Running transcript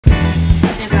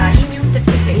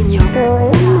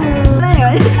So,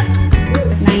 ayun.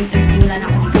 9:30 wala na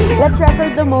ako. Let's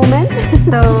record the moment.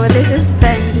 So, this is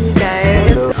Sponty,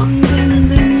 guys. Ang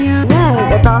ganda niya.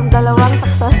 Yan, ito ang dalawang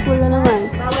successful na naman.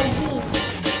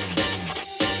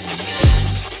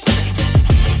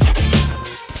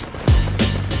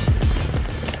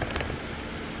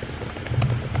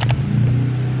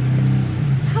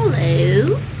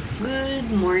 Hello.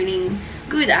 Good morning.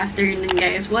 Good afternoon,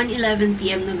 guys. 1:11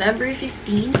 PM, November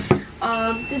 15.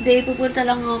 Today, pupunta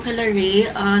lang ako kay Ray.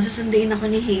 Susundayin ako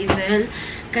ni Hazel.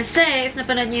 Kasi, if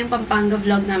napanood niyo yung Pampanga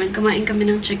vlog namin, kumain kami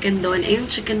ng chicken doon. Eh, yung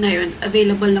chicken na yun,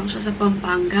 available lang siya sa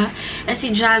Pampanga. Eh,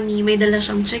 si Jamie, may dala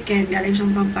siyang chicken. Galing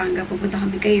siyang Pampanga. Pupunta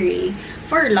kami kay Ray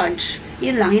for lunch.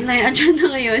 Yun lang yung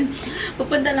agenda ngayon.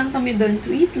 Pupunta lang kami doon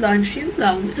to eat lunch. Yun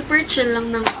lang. Super chill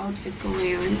lang ng outfit ko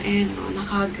ngayon. And,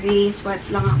 naka-gray sweats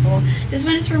lang ako. This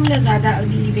one is from Lazada. I'll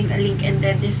be leaving a link. And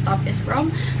then, this top is from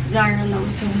Zara lang.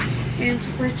 So, yun,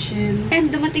 super chill.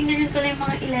 And, dumating na rin pala yung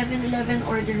mga 11:11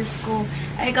 orders ko.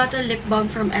 I got a lip balm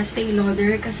from Estee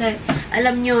Lauder. Kasi,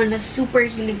 alam nyo, na super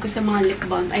hilig ko sa mga lip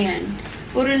balm. Ayan.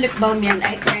 Puro lip balm yan.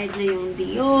 I tried na yung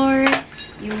Dior,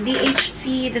 yung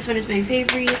DHC. This one is my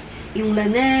favorite. Yung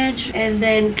Laneige, and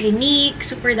then Clinique.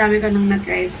 Super dami ko nang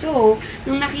na-try. So,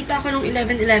 nung nakita ko nung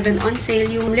 11:11 on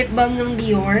sale, yung lip balm ng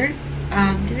Dior,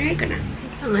 tinry ko na.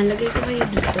 Lagay ko kayo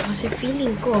dito kasi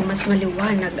feeling ko mas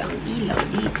maliwanag ang ilaw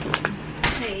dito.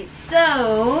 Okay, so,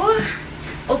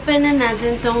 open na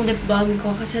natin tong lip balm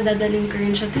ko kasi dadalhin ko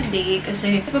rin siya today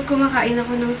kasi pag kumakain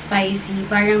ako ng spicy,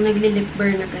 parang nagli-lip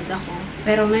burn agad ako.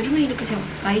 Pero medyo mahilig kasi ako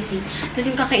sa spicy. Tapos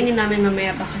yung kakainin namin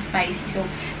mamaya baka spicy. So,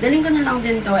 dalhin ko na lang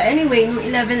din to. Anyway, nung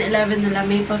 11:11 na lang,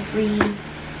 may pa-free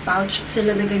pouch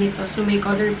sila na ganito. So, may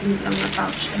color pink lang na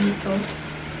pouch dito.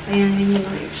 Ayan, ganyan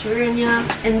yung itsura niya.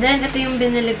 And then, ito yung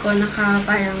binili ko.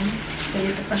 Parang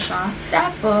ganito pa siya.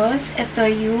 Tapos, ito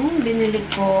yung binili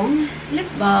kong lip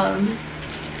balm.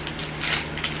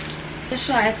 Ito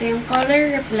siya. Ito yung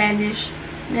Color Replenish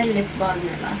na lip balm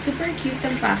nila. Super cute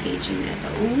ang packaging nito.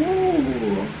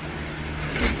 Ooh!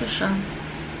 Ito siya.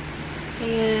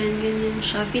 Ayan, ganyan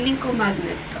siya. Feeling ko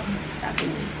magnet to. Sabi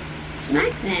niya. It's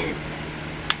magnet.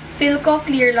 Feel ko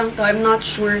clear lang to. I'm not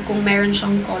sure kung meron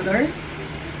siyang color.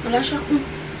 Wala siyang,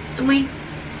 amoy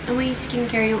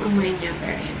skincare yung amoy niya.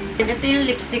 Pero ayan. And ito yung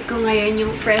lipstick ko ngayon,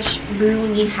 yung Fresh Brew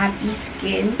ni Happy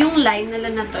Skin. Yung line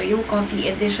nila na to, yung coffee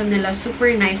edition nila,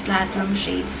 super nice lahat ng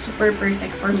shades. Super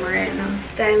perfect for morena.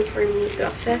 It's time for me to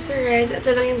accessorize.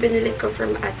 Ito lang yung binili ko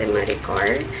from Ate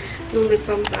Maricar nung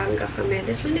nagpampanga kami.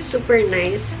 This one is super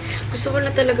nice. Gusto ko na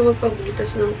talaga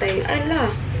magpabutas ng tenga. Ala!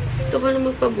 Gusto ko na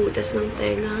magpabutas ng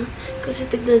tenga. Kasi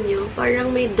tignan nyo,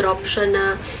 parang may drop siya na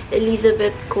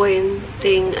Elizabeth coin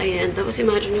thing. Ayan. Tapos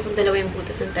imagine nyo kung dalawa yung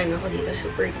butas ng tenga ko dito.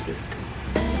 Super cute.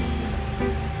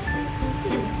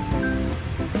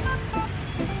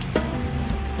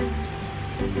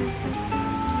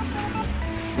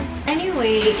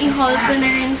 Anyway, i-haul ko na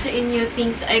rin sa inyo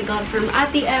things I got from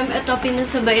Ate M. Ito,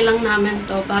 pinasabay lang namin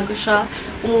to bago siya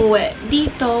umuwi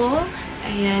dito.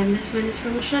 Ayan, this one is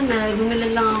from Chanel. Bumili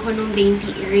lang ako ng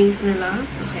dainty earrings nila.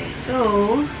 Okay, so,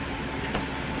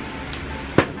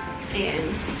 ayan.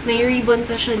 May ribbon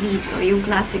pa siya dito. Yung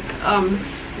classic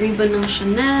ribbon ng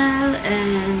Chanel.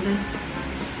 And,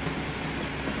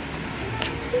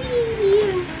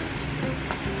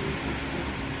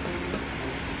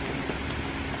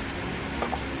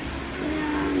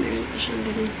 meron pa siyang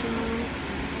ganito.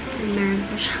 And meron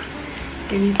pa siyang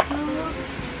ganito.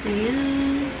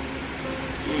 Ayan.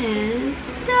 And,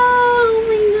 oh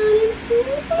my god, it's so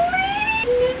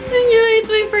pretty!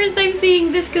 It's my first time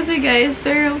seeing this kasi, guys.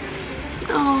 Pero,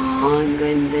 oh, ang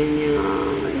ganda niya.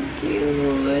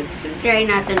 Cute. Try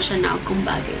natin siya now kung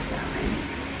bagay sa akin.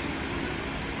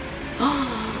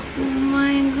 Oh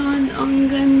my god, ang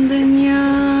ganda niya.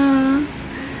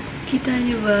 Kita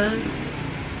niyo ba?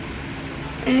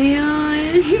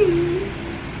 Ayan.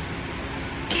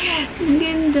 Ang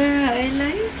ganda. I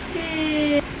like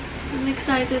it. I'm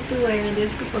excited to wear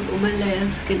this kapag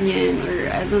umalis, ganyan, or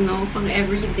I don't know, pang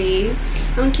everyday.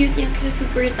 Ang cute niya kasi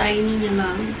super tiny niya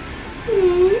lang.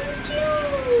 Cute!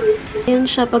 Ayan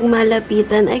siya pag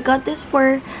malapitan. I got this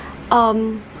for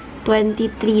 23,000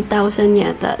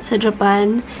 yata sa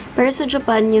Japan. Pero sa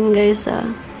Japan yun, guys,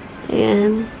 ah.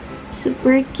 Ayan.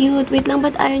 Super cute. Wait lang,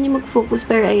 ba't ayaw niya mag-focus?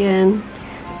 Pero ayan.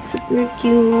 Super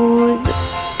cute.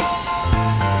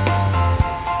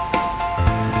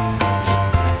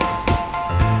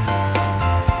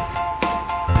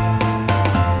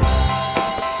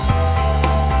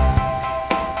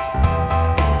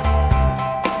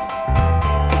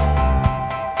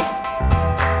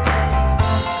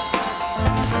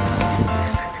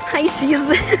 Hi, sis.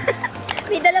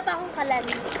 May dala pa akong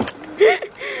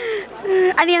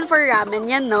Ano yan for ramen?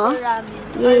 Yan, no? For ramen.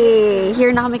 Yay! Here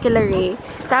na kami kila Ray.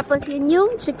 Tapos, yun yung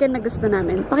chicken na gusto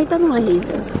namin. Pakita mo nga,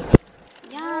 Hazel.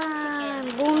 Yan!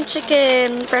 Boom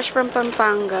chicken! Fresh from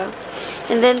Pampanga.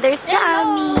 And then, there's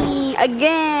Jamie!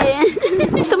 Again!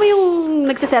 Gusto mo yung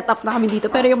nagsiset up na kami dito,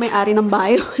 pero yung may-ari ng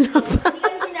bahay, wala pa. Hindi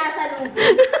kami sinasalubong.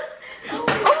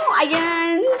 Oh,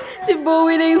 ayan! Si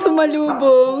Bowie na yung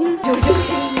sumalubong.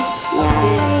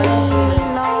 Yay!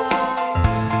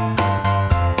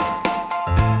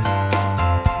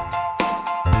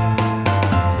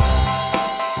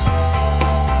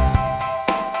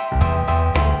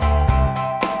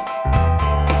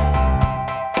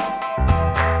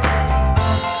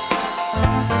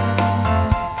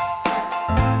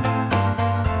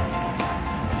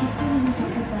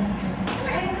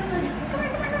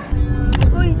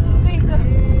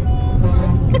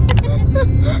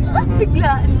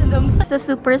 Biglaan na naman. Sa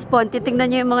Super Sponty,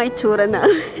 tingnan niyo yung mga itsura na.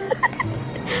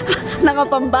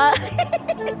 Nakapamba.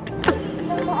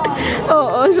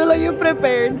 Oo, siya lang yung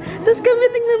prepared. Tapos kami,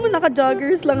 tingnan mo,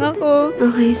 naka-joggers lang ako.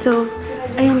 Okay, so,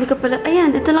 ayan, hindi ko pala,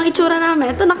 ayan, ito lang itsura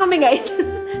namin. Ito na kami, guys.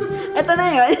 Ito na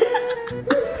yun.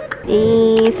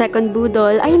 Second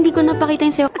budol. Ay, hindi ko napakita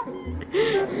yung sayo.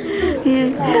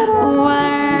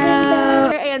 Wow!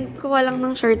 Ayan, kuha lang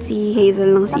ng shirt si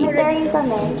Hazel ng seat.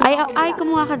 Ay,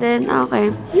 kumuha ka din. Ah,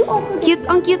 okay. Cute,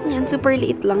 ang cute niyan. Super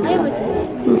liit lang.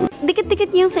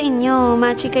 Dikit-dikit yung sa inyo.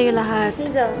 Matchy kayo lahat.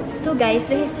 So guys,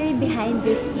 the history behind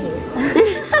this is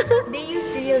they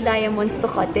use real diamonds to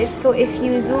cut it. So if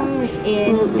you zoom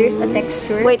in, there's a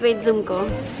texture. Wait, zoom ko.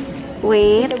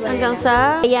 Wait, hanggang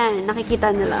sa... Ayan,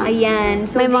 nakikita nila. Ayan.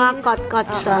 So may mga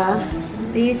cut-cut siya.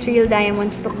 They use real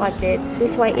diamonds to cut it.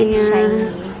 That's why it's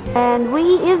shiny. And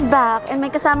we is back. And may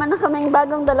kasama na kaming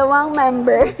bagong dalawang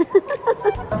member.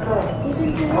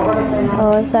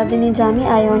 Oh, sabi ni Jamie,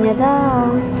 ayaw niya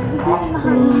daw.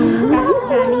 Tapos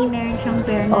Jamie, meron siyang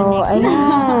pair na Oh, neck.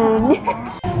 ayan.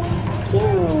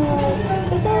 Cute.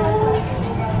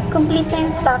 Complete na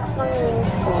yung stocks ng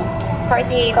rings ko.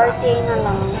 Cartier na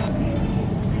lang.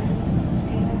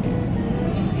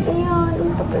 Ayan,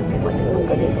 ang tapos ko kasi ng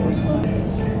ganito.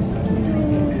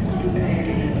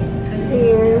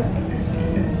 Here.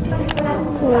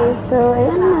 Okay, so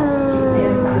ayan na.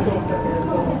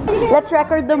 Let's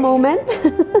record the moment.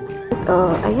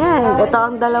 Oh, ayan. Ito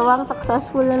ang dalawang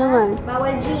successful na naman.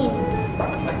 Bawal jeans.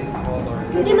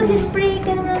 Hindi magsispray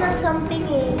ka na nga ng something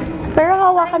eh. Pero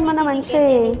hawakan mo naman siya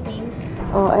eh.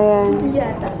 Oh, ayan.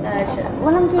 Yata, siya.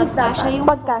 Walang case Pagkasya yung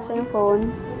Pagkasya yung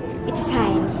phone. It's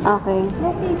fine. Okay.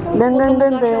 Dun.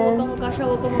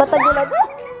 Patagulat.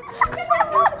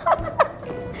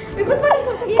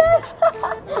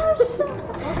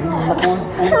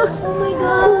 Oh my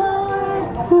God!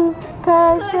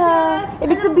 Kasha.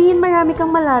 Ibig sabihin marami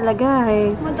kang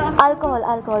malalagay. Alcohol.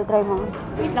 Try mo.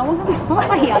 Wait lang, huwag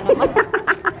makahiya naman.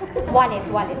 Wallet.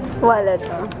 Wallet.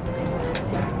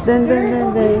 Dun.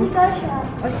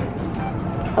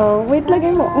 Oh, wait,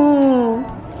 lagay mo.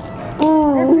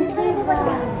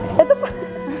 Ito pa.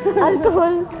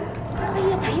 Alcohol.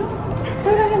 Kaya tayo?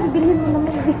 Pero bilhin mo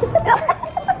naman.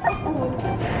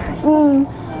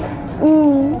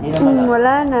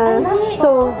 Wala na.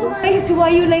 So, Guys, why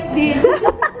you like this?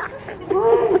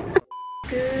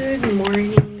 good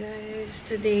morning, guys.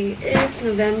 Today is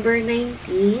November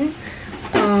 19.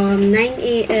 9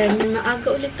 AM.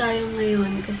 Maaga ulit tayo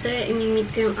ngayon kasi imi-meet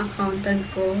ko yung accountant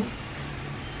ko.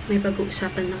 May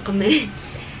pag-uusapan lang kami.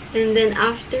 And then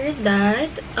after that,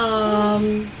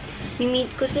 mi-meet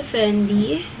ko si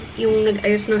Fendi, yung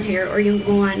nag-ayos ng hair or yung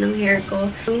gumawa ng hair ko.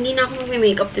 Hindi na ako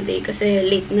mag-makeup today kasi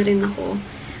late na rin ako.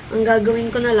 Ang gagawin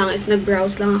ko na lang is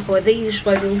nag-brows lang ako. The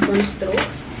usual yung front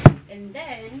strokes. And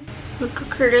then,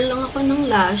 magka-curl lang ako ng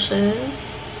lashes.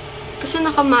 Kasi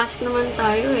naka-mask naman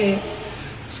tayo eh.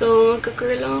 So,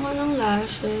 magka-curl lang ako ng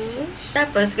lashes.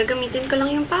 Tapos, gagamitin ko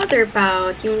lang yung powder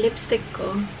pout, yung lipstick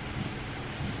ko.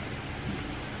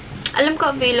 Alam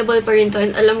ko available pa rin to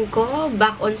and alam ko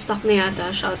back on stock na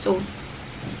yata siya. So,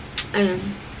 ayun.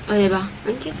 O, diba?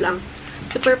 Ang cute lang.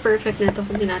 Super perfect na to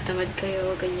kung tinatamad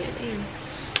kayo. Ganyan. Ayun.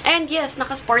 And yes,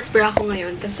 naka-sports bra ako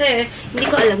ngayon kasi hindi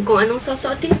ko alam kung anong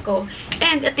susuotin ko.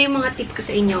 And ito yung mga tip ko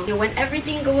sa inyo. When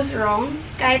everything goes wrong,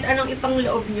 kahit anong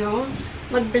ipangloob nyo,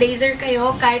 mag-blazer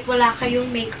kayo kahit wala kayong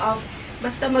makeup.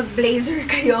 Basta mag-blazer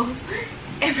kayo.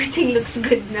 Everything looks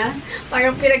good na.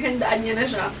 Parang pinaghandaan nyo na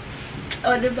siya.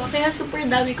 O, diba? Kaya super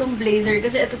dami kong blazer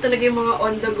kasi ito talaga yung mga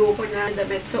on-the-go ko na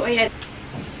damit. So, ayan.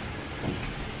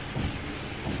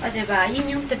 O, diba? Yun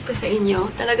yung tip ko sa inyo.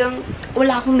 Talagang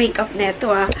wala akong makeup neto,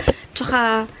 ah.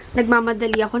 Tsaka,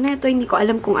 nagmamadali ako neto. Hindi ko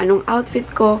alam kung anong outfit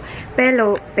ko.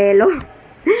 Pero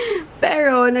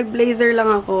Pero, nag-blazer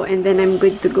lang ako and then I'm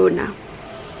good to go na.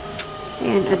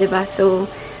 Ayan, diba? So,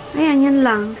 ayan, yan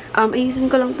lang. Ayusin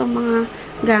ko lang tong mga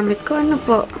gamit ko. Ano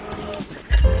po?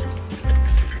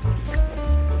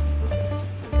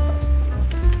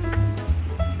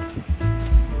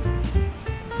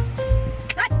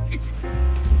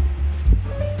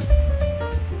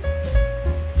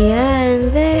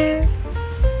 Ayan, there.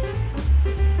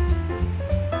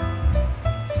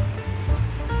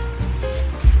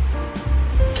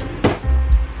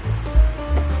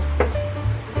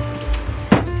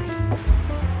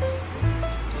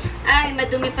 Ay,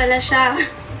 madumi pala siya.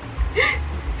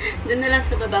 Doon na lang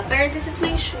sa baba. Pero this is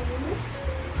my shoes.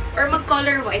 Or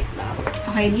mag-color white lang.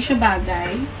 Okay, hindi siya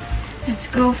bagay. Let's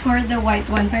go for the white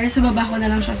one. Pero sa baba ko na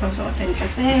lang siya susuotin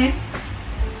kasi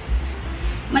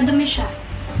madumi siya.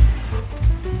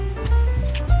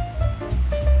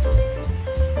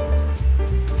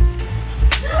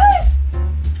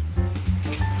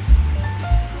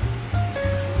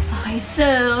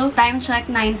 So, time check,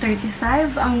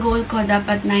 9:35. Ang goal ko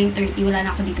dapat 9:30. Wala na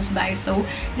ako dito sa bahay. So,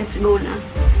 let's go na.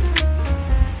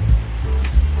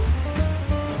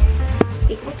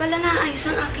 Hindi ko pala naayos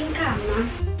ang aking kama.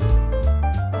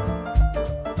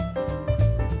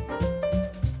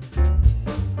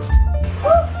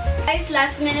 Guys,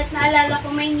 last minute naalala ko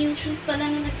may new shoes pala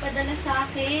na nagpadala sa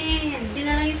akin. Hindi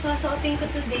na lang yung susuotin ko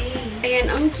today.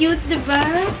 Ayan, ang cute,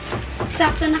 diba?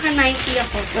 Sakto naka-90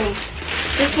 ako. So,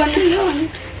 this one na yun.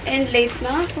 And late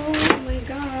na ako. Oh my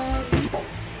God.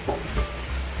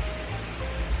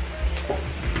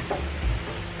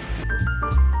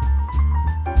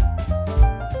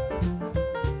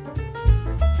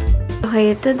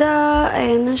 Okay, tada!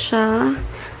 Ayan na siya.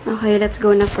 Okay, let's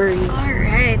go na for real.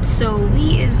 Alright, so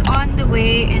we is on the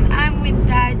way and I'm with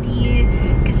Daddy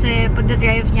kasi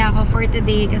pagda-drive niya ako for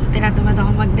today kasi tinatamad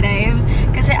ako mag-drive.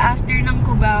 Kasi after ng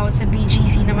Cubao, sa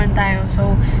BGC naman tayo.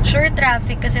 So, sure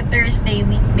traffic kasi Thursday,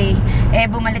 weekday. Eh,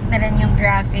 bumalik na rin yung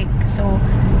traffic. So,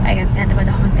 ayun,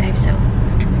 tinatamad ako mag-drive. So,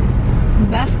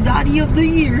 best Daddy of the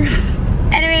year!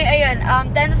 Anyway, ayun,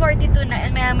 10:42 na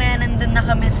and maya-maya nandun na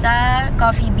kami sa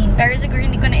Coffee Bean. Pero siguro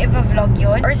hindi ko na i-vlog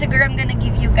yun. Or siguro I'm gonna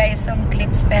give you guys some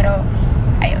clips. Pero,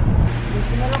 ayun.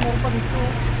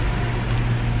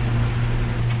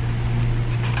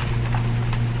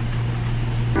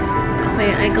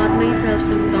 Okay, I got myself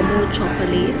some double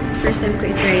chocolate. First time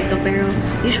ko i-try ito. Pero,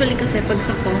 usually kasi pag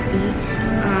sa coffee,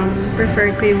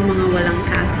 prefer ko yung mga walang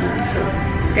caffeine. So,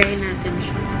 try natin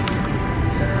siya.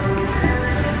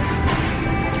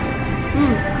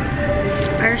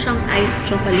 Para siyang iced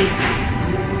chocolate.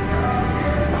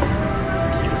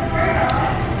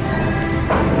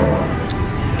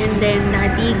 And then,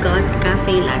 Daddy got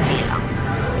cafe latte lang.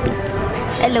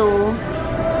 Hello!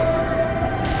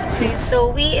 Okay, so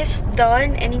we is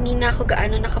done and hindi na ako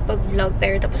gaano nakapag-vlog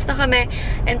pero tapos na kami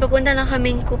and papunta na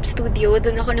kaming Coop Studio.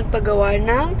 Doon ako nagpagawa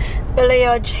ng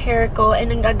balayage hair ko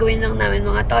and ang gagawin lang namin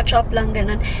mga touch-up lang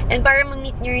ganun. And para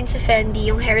mag-meet nyo rin si Fendi,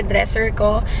 yung hairdresser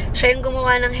ko, siya yung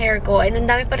gumawa ng hair ko and ang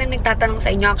dami pa rin nagtatanong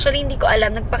sa inyo. Actually, hindi ko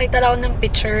alam. Nagpakita lang ako ng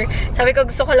picture. Sabi ko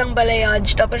gusto ko lang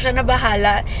balayage tapos siya na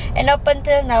bahala. And up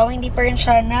until now, hindi pa rin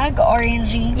siya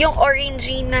nag-orangey. Yung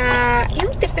orangey na,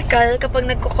 yung typical kapag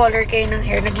nagko-color kayo ng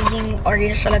hair, naging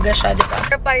orange talaga siya, diba?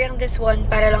 Pero parang this one,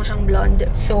 para lang siyang blonde.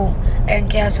 So, ayun,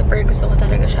 kaya super gusto ko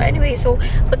talaga siya. Anyway, so,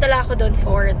 punta lang ako doon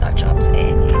for touch-ups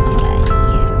and yun sila.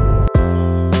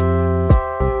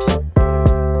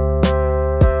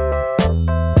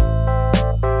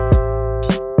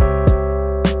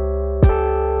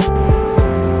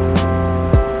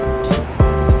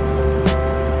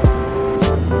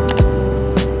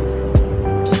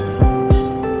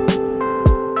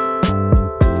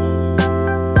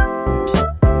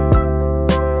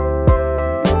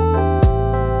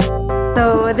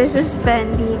 This is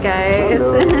Fendi, guys.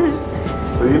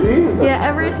 Really? Yeah,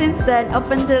 ever since then, up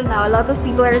until now, a lot of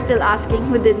people are still asking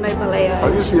who did my balayage. Are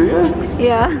you serious?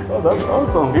 Yeah. Oh, that's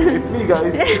awesome. It's me,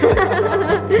 guys.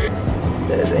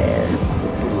 So there.